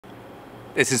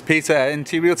This is Peter at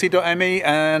ntrealty.me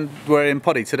and we're in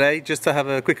Podi today just to have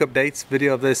a quick update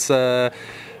video of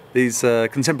these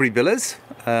contemporary villas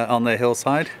on the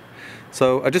hillside.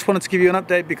 So I just wanted to give you an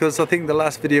update because I think the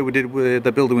last video we did with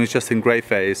the building was just in grey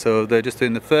phase, so they're just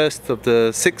doing the first of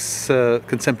the 6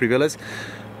 contemporary villas,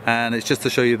 and it's just to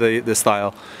show you the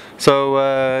style.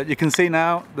 So you can see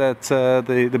now that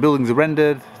the buildings are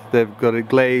rendered, they've got it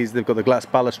glazed, they've got the glass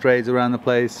balustrades around the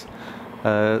place,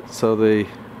 so they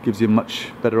gives you a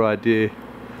much better idea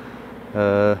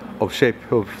of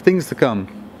shape of things to come.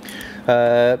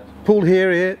 Pool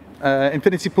here,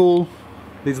 infinity pool.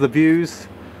 These are the views.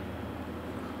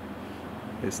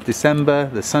 It's December,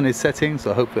 the sun is setting,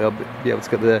 so hopefully I'll be able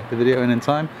to get the video in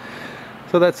time.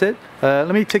 So that's it. Let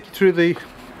me take you through the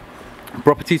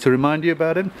property to remind you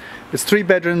about it. It's 3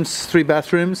 bedrooms, 3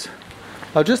 bathrooms.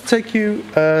 I'll just take you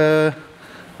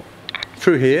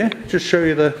through here, just show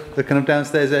you the kind of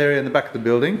downstairs area in the back of the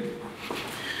building.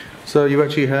 So you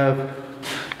actually have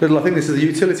little, I think this is the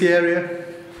utility area,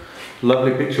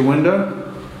 lovely picture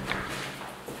window,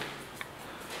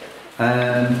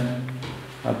 and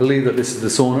I believe that this is the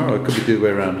sauna, or it could be the other way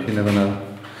around, you never know.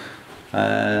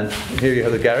 And here you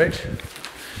have the garage.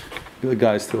 The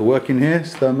guys still working here,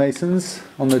 stonemasons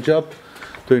on the job,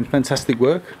 doing fantastic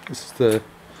work. This is the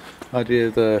idea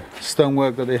of the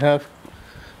stonework that they have.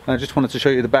 And I just wanted to show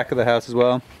you the back of the house as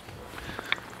well.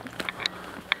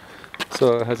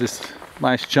 So it has this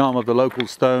nice charm of the local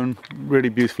stone, really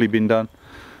beautifully been done.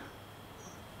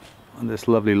 And this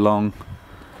lovely long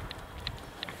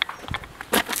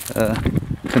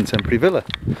contemporary villa.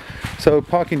 So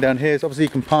parking down here is obviously you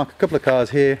can park a couple of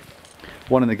cars here,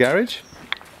 one in the garage.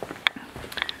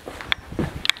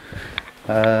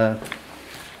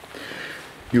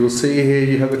 You will see here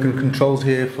you have the controls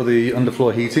here for the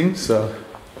underfloor heating, so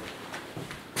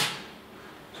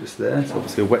just there, it's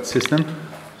obviously a wet system,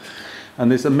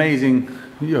 and this amazing,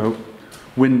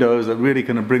 windows that really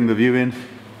kind of bring the view in,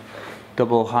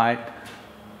 double height,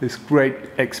 this great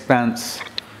expanse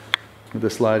with the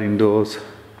sliding doors.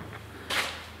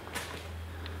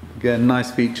 Again, nice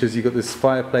features. You've got this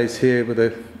fireplace here with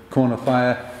a corner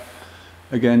fire,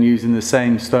 again using the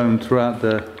same stone throughout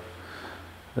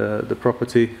the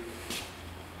property.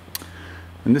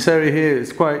 And this area here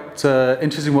is quite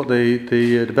interesting what the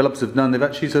developers have done. They've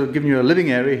actually sort of given you a living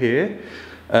area here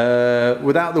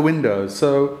without the windows.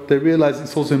 So they realise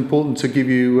it's also important to give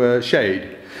you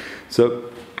shade.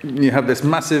 So you have this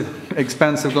massive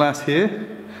expansive glass here,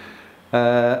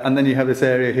 and then you have this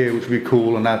area here which will be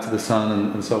cool and out to the sun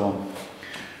and so on.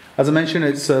 As I mentioned,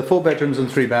 it's 4 bedrooms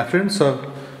and 3 bathrooms.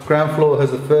 So ground floor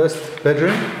has the first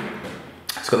bedroom.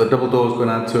 It's got the double doors going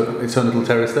out to its own little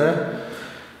terrace there.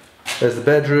 There's the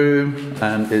bedroom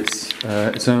and its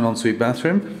own ensuite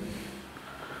bathroom.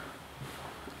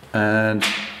 And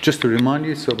just to remind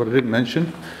you, so what I didn't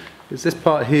mention is this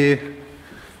part here,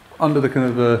 under the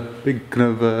kind of big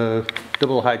kind of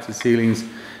double heighted ceilings,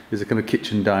 is a kind of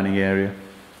kitchen dining area.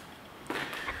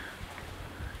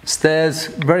 Stairs,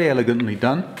 very elegantly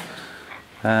done,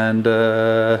 and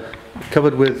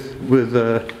covered with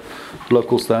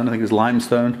local stone. I think it's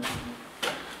limestone.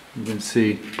 You can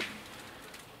see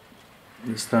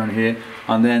the stone here,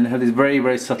 and then have these very,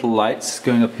 very subtle lights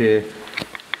going up here.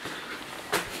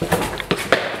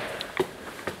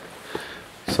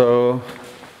 So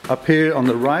up here on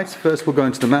the right, first we'll go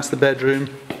into the master bedroom.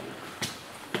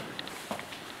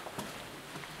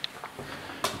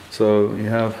 So you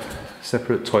have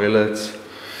separate toilets,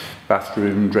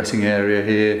 bathroom, dressing area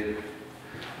here.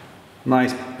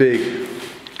 Nice big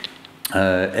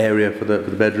area for the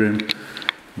bedroom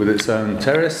with its own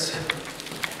terrace.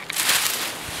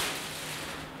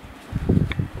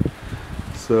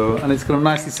 So, and it's kind of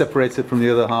nicely separated from the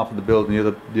other half of the building,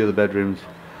 the other bedrooms.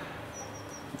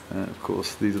 Of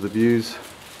course, these are the views.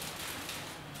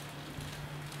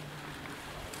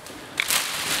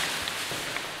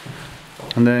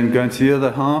 And then going to the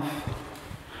other half,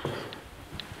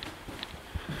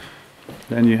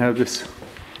 then you have this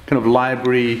kind of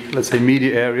library, let's say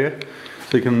media area.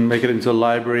 So you can make it into a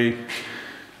library,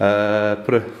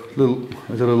 put a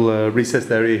little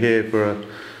recessed area here for a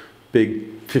big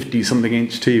 50-something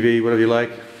inch TV, whatever you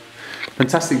like.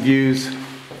 Fantastic views.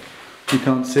 You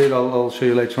can't see it, I'll show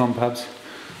you later on perhaps,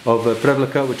 of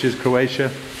Prevlaka, which is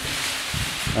Croatia,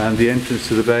 and the entrance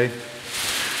to the bay.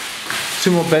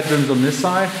 2 more bedrooms on this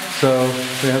side, so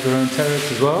they have their own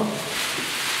terrace as well.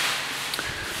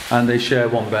 And they share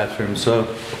 1 bathroom, so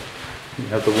you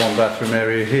have the 1 bathroom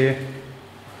area here,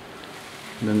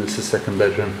 and then there's the 2nd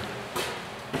bedroom.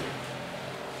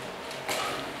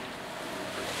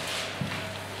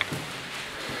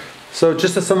 So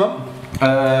just to sum up,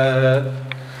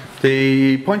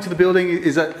 The point of the building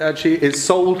is that actually it's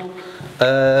sold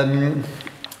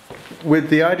with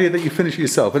the idea that you finish it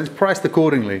yourself, and it's priced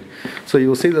accordingly. So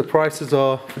you'll see the prices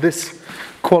are, for this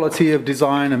quality of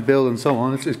design and build and so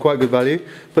on, it's quite good value.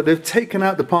 But they've taken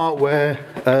out the part where,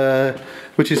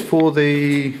 which is for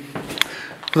the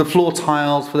floor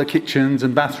tiles, for the kitchens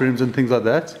and bathrooms and things like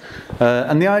that.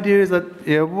 And the idea is that,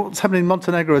 you know, what's happening in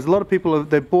Montenegro is a lot of people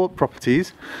they've bought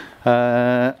properties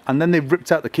and then they've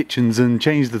ripped out the kitchens and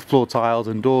changed the floor tiles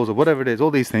and doors or whatever it is, all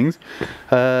these things.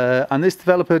 And this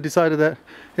developer decided that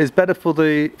it's better for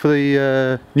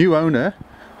the new owner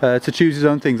to choose his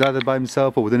own things, either by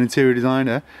himself or with an interior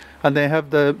designer, and they have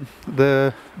the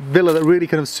villa that really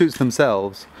kind of suits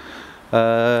themselves.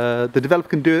 The developer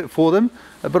can do it for them,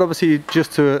 but obviously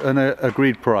just to an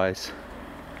agreed price.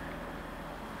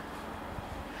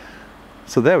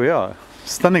 So there we are.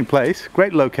 Stunning place,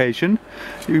 great location.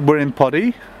 We're in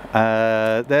Podi.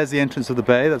 There's the entrance of the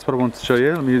bay. That's what I want to show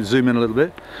you. Let me zoom in a little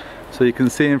bit. So you can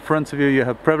see in front of you, you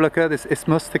have Prevlaka, this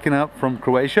isthmus sticking out from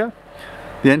Croatia.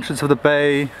 The entrance of the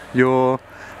bay, you're,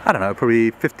 I don't know,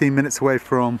 probably 15 minutes away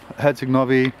from Herceg,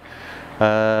 Novi.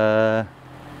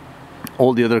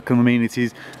 All the other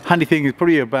amenities. Handy thing is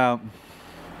probably about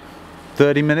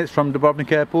 30 minutes from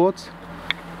Dubrovnik airport.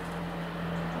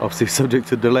 Obviously subject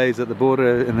to delays at the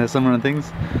border in the summer and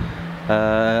things.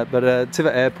 But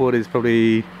Tivat airport is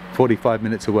probably 45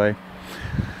 minutes away.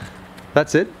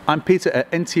 That's it. I'm Peter at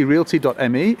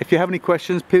ntrealty.me. If you have any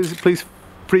questions, please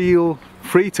feel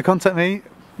free to contact me.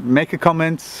 Make a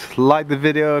comment, like the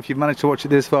video if you've managed to watch it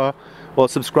this far, or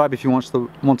subscribe if you want to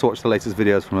watch the latest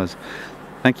videos from us.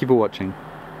 Thank you for watching.